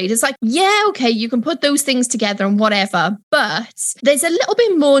same shade. It's like, yeah, okay, you can put those things together and whatever, but there's a little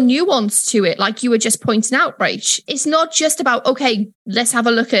bit more nuance to it. Like you were just pointing out, Rach. It's not just about, okay, let's have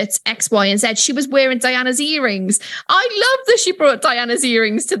a look at X, Y, and Z. She was wearing Diana's earrings. I love that she brought Diana's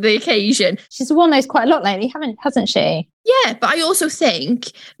earrings to the occasion. She's worn those quite a lot lately, hasn't she? Yeah, but I also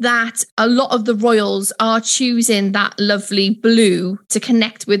think that a lot of the royals are choosing that lovely blue to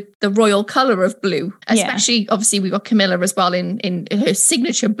connect with the royal colour of blue. Especially, obviously, we've got Camilla as well in her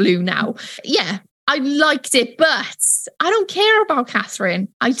signature blue now. Yeah, I liked it, but I don't care about Catherine.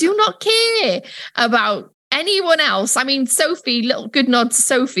 I do not care about anyone else. I mean, Sophie, little good nod to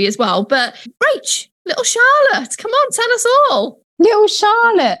Sophie as well. But Rach, little Charlotte, come on, tell us all. Little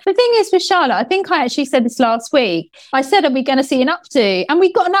Charlotte. The thing is with Charlotte, I think I actually said this last week. I said, are we going to see an updo? And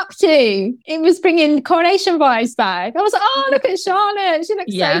we got an updo. It was bringing coronation vibes back. I was like, oh, look at Charlotte. She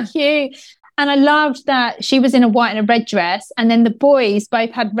looks so cute. And I loved that she was in a white and a red dress. And then the boys both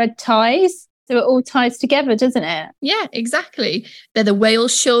had red ties. So it all ties together, doesn't it? Yeah, exactly. They're the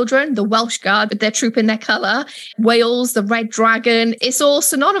Wales children, the Welsh Guard, but they're trooping their colour. Wales, the Red Dragon, it's all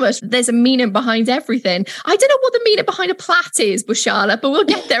synonymous. There's a meaning behind everything. I don't know what the meaning behind a plait is with Charlotte, but we'll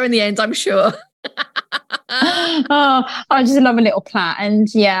get there in the end, I'm sure. Oh, I just love a little plait. And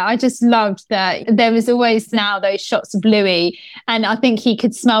yeah, I just loved that there was always now those shots of Louis, and I think he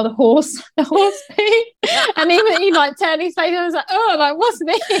could smell the horse poo. And even he like turned his face and was like, oh, like, what's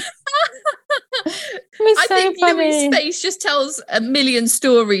this? I think Louis' face just tells a million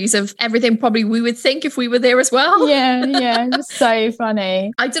stories of everything probably we would think if we were there as well. Yeah, it's so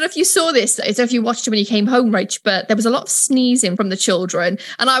funny. I don't know if you saw this. I don't know if you watched it when you came home, Rach, but there was a lot of sneezing from the children.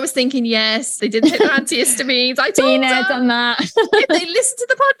 And I was thinking, yes, they didn't take their antihistamines. I told them. Done that. If they listened to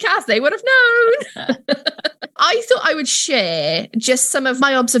the podcast, they would have known. I thought I would share just some of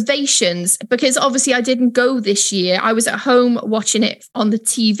my observations, because obviously I didn't go this year. I was at home watching it on the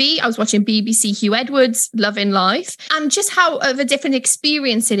TV. I was watching BBC Hugh Edwards' Love in Life, and just how of a different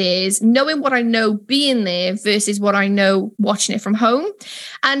experience it is knowing what I know being there versus what I know watching it from home.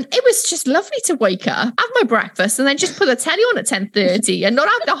 And it was just lovely to wake up, have my breakfast, and then just put the telly on at 10:30 and not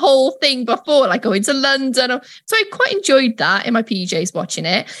have the whole thing before, like going to London. So I quite enjoyed that in my PJs watching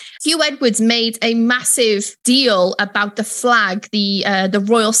it. Hugh Edwards made a massive deal about the flag, the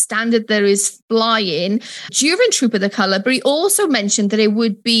royal standard that is flying during Troop of the Colour, but he also mentioned that it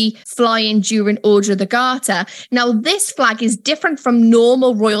would be flying during Order of the Garter. Now, this flag is different from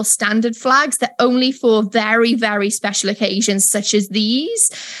normal royal standard flags. They're only for very, very special occasions such as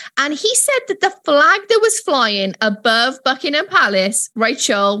these. And he said that the flag that was flying above Buckingham Palace,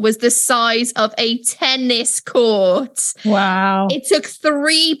 Rachel, was the size of a tennis court. Wow. It took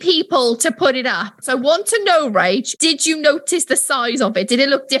 3 people to put it up. So I want to know, Rach, did you notice the size of it? Did it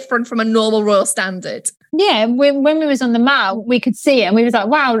look different from a normal royal standard? Yeah, when we was on the Mall, we could see it, and we was like,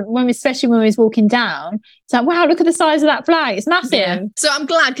 wow, especially when we was walking down, it's like, wow, look at the size of that flag. It's massive. Yeah. So I'm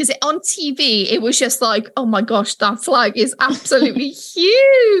glad, because on TV, it was just like, oh my gosh, that flag is absolutely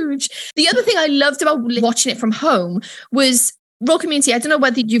huge. The other thing I loved about watching it from home was Royal Community. I don't know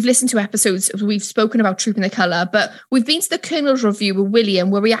whether you've listened to episodes, we've spoken about Trooping the Colour, but we've been to the Colonel's Review with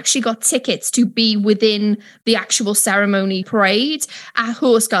William, where we actually got tickets to be within the actual ceremony parade, at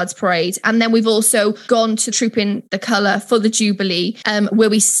Horse Guards Parade. And then we've also gone to Trooping the Colour for the Jubilee,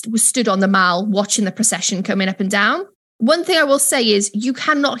 where we stood on the Mall watching the procession coming up and down. One thing I will say is you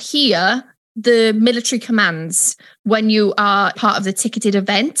cannot hear the military commands when you are part of the ticketed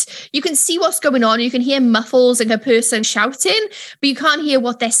event. You can see what's going on. You can hear muffles and a person shouting, but you can't hear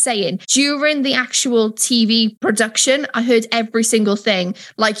what they're saying. During the actual TV production, I heard every single thing.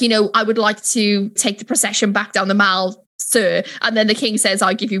 Like, I would like to take the procession back down the Mall sir. And then the king says,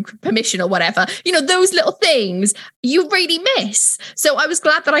 I give you permission or whatever. You know, those little things you really miss. So I was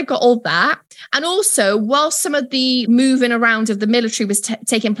glad that I got all that. And also, while some of the moving around of the military was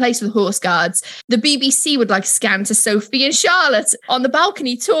taking place with Horse Guards, the BBC would like scan to Sophie and Charlotte on the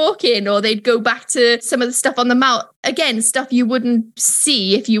balcony talking, or they'd go back to some of the stuff on the mount. Again, stuff you wouldn't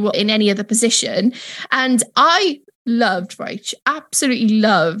see if you were in any other position. And I loved, Rach, absolutely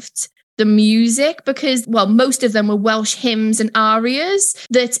loved the music, because, well, most of them were Welsh hymns and arias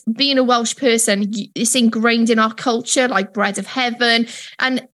that, being a Welsh person, it's ingrained in our culture, like Bread of Heaven.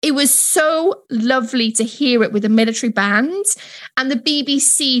 And it was so lovely to hear it with a military band. And the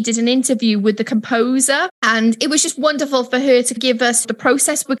BBC did an interview with the composer, and it was just wonderful for her to give us the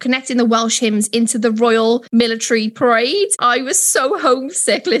process with connecting the Welsh hymns into the Royal Military Parade. I was so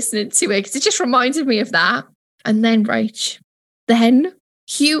homesick listening to it because it just reminded me of that. And then, Rach, then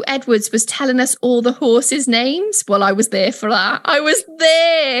Hugh Edwards was telling us all the horses' names. Well, I was there for that. I was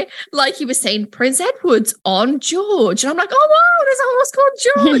there. Like, he was saying Prince Edward's on George. And I'm like, oh, wow, there's a horse called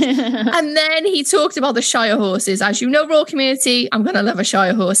George. And then he talked about the Shire horses. As you know, Royal Community, I'm going to love a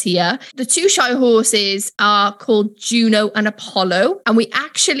Shire horse here. The two Shire horses are called Juno and Apollo. And we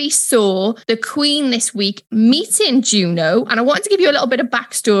actually saw the Queen this week meeting Juno. And I wanted to give you a little bit of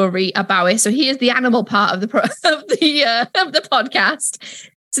backstory about it. So here's the animal part of the podcast.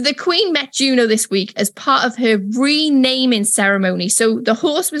 So the Queen met Juno this week as part of her renaming ceremony. So the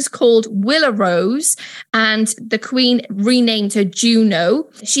horse was called Willow Rose, and the Queen renamed her Juno.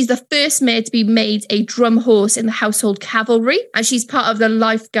 She's the first mare to be made a drum horse in the household cavalry, and she's part of the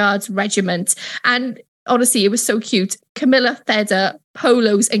Life Guards regiment. And honestly, it was so cute. Camilla fed her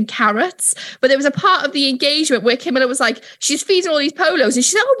polos and carrots, but there was a part of the engagement where Camilla was like, she's feeding all these polos, and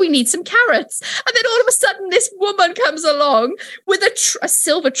she said, oh, we need some carrots. And then all of a sudden this woman comes along with a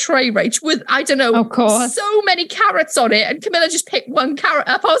silver tray, Rach, with, I don't know, so many carrots on it, and Camilla just picked one carrot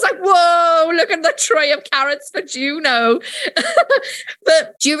up. I was like, whoa, look at the tray of carrots for Juno.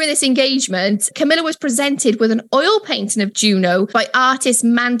 But during this engagement, Camilla was presented with an oil painting of Juno by artist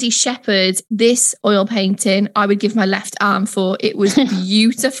Mandy Shepherd. This oil painting I would give my left arm for. It was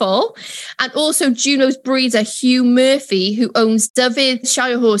beautiful. And also Juno's breeder, Hugh Murphy, who owns Dyfed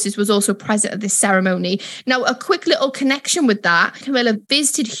Shire Horses, was also present at this ceremony. Now, a quick little connection with that, Camilla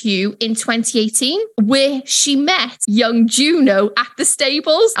visited Hugh in 2018, where she met young Juno at the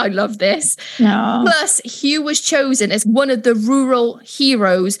stables. I love this. No. Plus, Hugh was chosen as one of the rural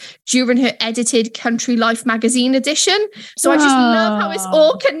heroes during her edited Country Life magazine edition. So I just love how it's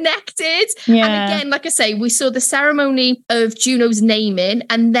all connected. Yeah. And again, like I say, we saw the ceremony of Juno's naming,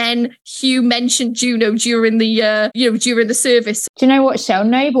 and then Hugh mentioned Juno during the during the service. Do you know what, Shell?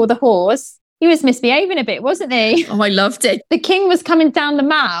 Noble the horse, he was misbehaving a bit, wasn't he? Oh, I loved it. The king was coming down the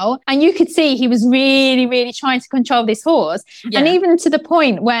mall, and you could see he was really, really trying to control this horse. Yeah. And even to the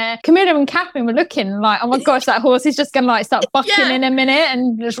point where Camilla and Catherine were looking like, oh my gosh, that horse is just going to like start bucking in a minute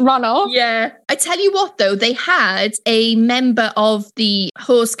and just run off. Yeah. I tell you what, though, they had a member of the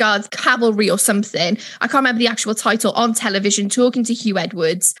Horse Guards cavalry or something, I can't remember the actual title, on television talking to Hugh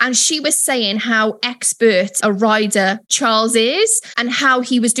Edwards. And she was saying how expert a rider Charles is and how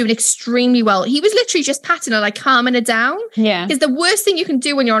he was doing extremely well. He was literally just patting her, like calming her down. Yeah. Because the worst thing you can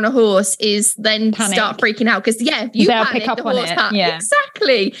do when you're on a horse is then start freaking out. Because they'll panic, pick up the on horse it. panic. Yeah.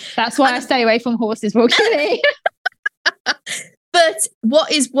 Exactly. That's why I stay away from horses, Wilkie. But what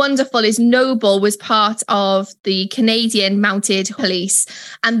is wonderful is Noble was part of the Canadian Mounted Police.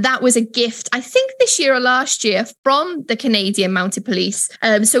 And that was a gift, I think this year or last year, from the Canadian Mounted Police.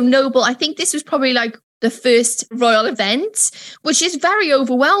 So Noble, I think this was probably like the first royal event, which is very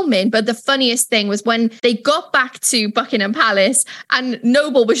overwhelming. But the funniest thing was when they got back to Buckingham Palace and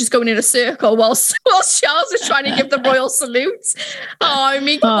Noble was just going in a circle while Charles was trying to give the royal salute. Oh, I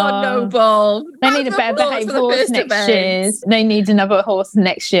mean, come on, Noble. They need a better behaved horse next year. They need another horse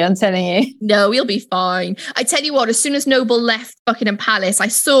next year, I'm telling you. No, he'll be fine. I tell you what, as soon as Noble left Buckingham Palace, I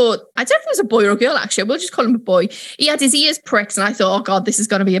don't know if it was a boy or a girl, actually. We'll just call him a boy. He had his ears pricked, and I thought, oh God, this is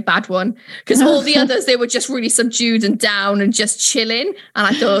going to be a bad one. Because all the others, they were just really subdued and down and just chilling. And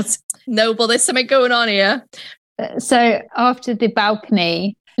I thought, Noble, there's something going on here. So after the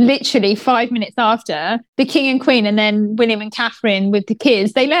balcony, literally 5 minutes after, the King and Queen and then William and Catherine with the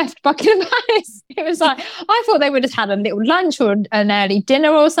kids, they left Buckingham Palace. It was like, I thought they would have had a little lunch or an early dinner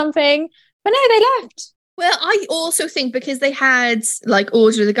or something. But no, they left. Well, I also think because they had like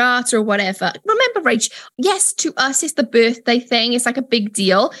Order of the Garter or whatever. Remember, Rach, yes, to us it's the birthday thing. It's like a big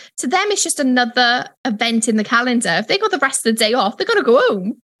deal. To them, it's just another event in the calendar. If they got the rest of the day off, they're going to go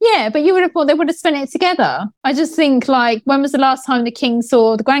home. Yeah, but you would have thought they would have spent it together. I just think, like, when was the last time the king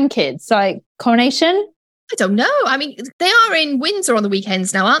saw the grandkids? Like, coronation? I don't know. I mean, they are in Windsor on the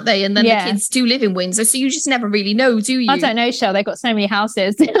weekends now, aren't they? And then the kids do live in Windsor, so you just never really know, do you? I don't know, Shell. They've got so many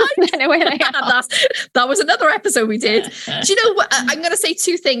houses. I don't know where they are. That was another episode we did. Do you know what? I'm going to say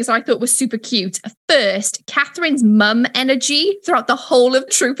two things I thought were super cute. First, Catherine's mum energy throughout the whole of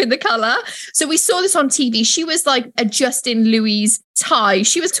Troop in the Colour. So we saw this on TV. She was like adjusting Louis's tie.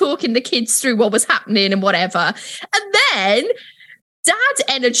 She was talking the kids through what was happening and whatever. And then dad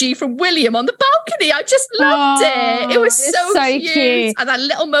energy from William on the balcony. I just loved it. It was so cute. And that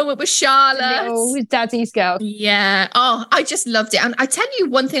little moment with Charlotte. With Daddy's girl. Yeah. Oh, I just loved it. And I tell you,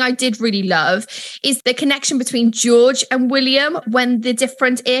 one thing I did really love is the connection between George and William when the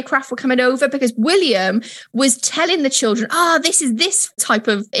different aircraft were coming over, because William was telling the children, this is this type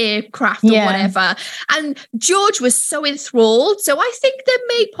of aircraft or whatever. And George was so enthralled. So I think there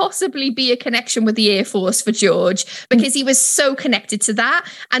may possibly be a connection with the Air Force for George, because he was so connected to that.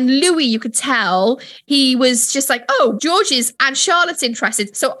 And Louis, you could tell he was just like, George's and Charlotte's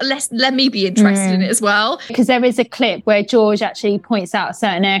interested, so let me be interested in it as well. Because there is a clip where George actually points out a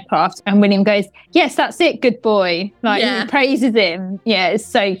certain aircraft and William goes, yes, that's it, good boy. He praises him. Yeah, it's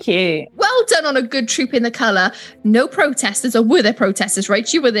so cute. Well done on a good Troop in the Colour. No protesters, or were there protesters,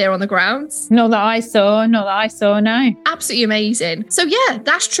 right? You were there on the grounds. Not that I saw, no. Absolutely amazing. So yeah,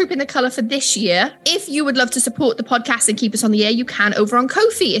 that's Troop in the Colour for this year. If you would love to support the podcast and keep us on the air, you can over on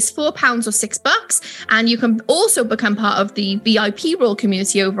Ko-fi. It's £4 or $6, and you can also become part of the VIP Royal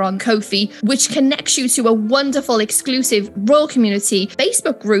community over on Ko-fi, which connects you to a wonderful exclusive Royal community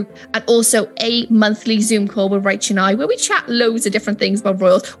Facebook group, and also a monthly Zoom call with Rach and I, where we chat loads of different things about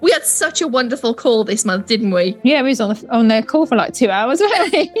royals. We had such a wonderful call this month, didn't we? Yeah, we was on the call for like 2 hours,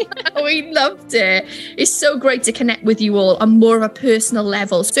 weren't we? We loved it. It's so great to connect with you all on more of a personal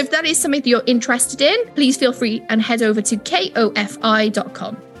level. So if that is something that you're interested in, please feel free and head over to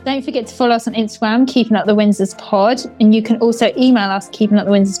kofi.com. Don't forget to follow us on Instagram, Keeping Up the Windsors Pod. And you can also email us,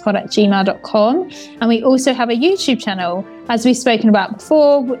 keepingupthewindsorspod@gmail.com. And we also have a YouTube channel. As we've spoken about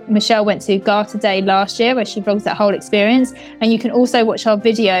before, Michelle went to Garter Day last year, where she vlogs that whole experience. And you can also watch our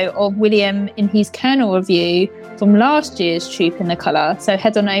video of William in his Colonel review from last year's Troop in the Colour. So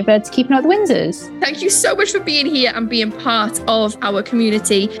head on over to Keeping Up the Windsors. Thank you so much for being here and being part of our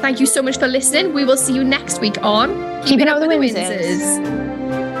community. Thank you so much for listening. We will see you next week on Keeping Up the Windsors.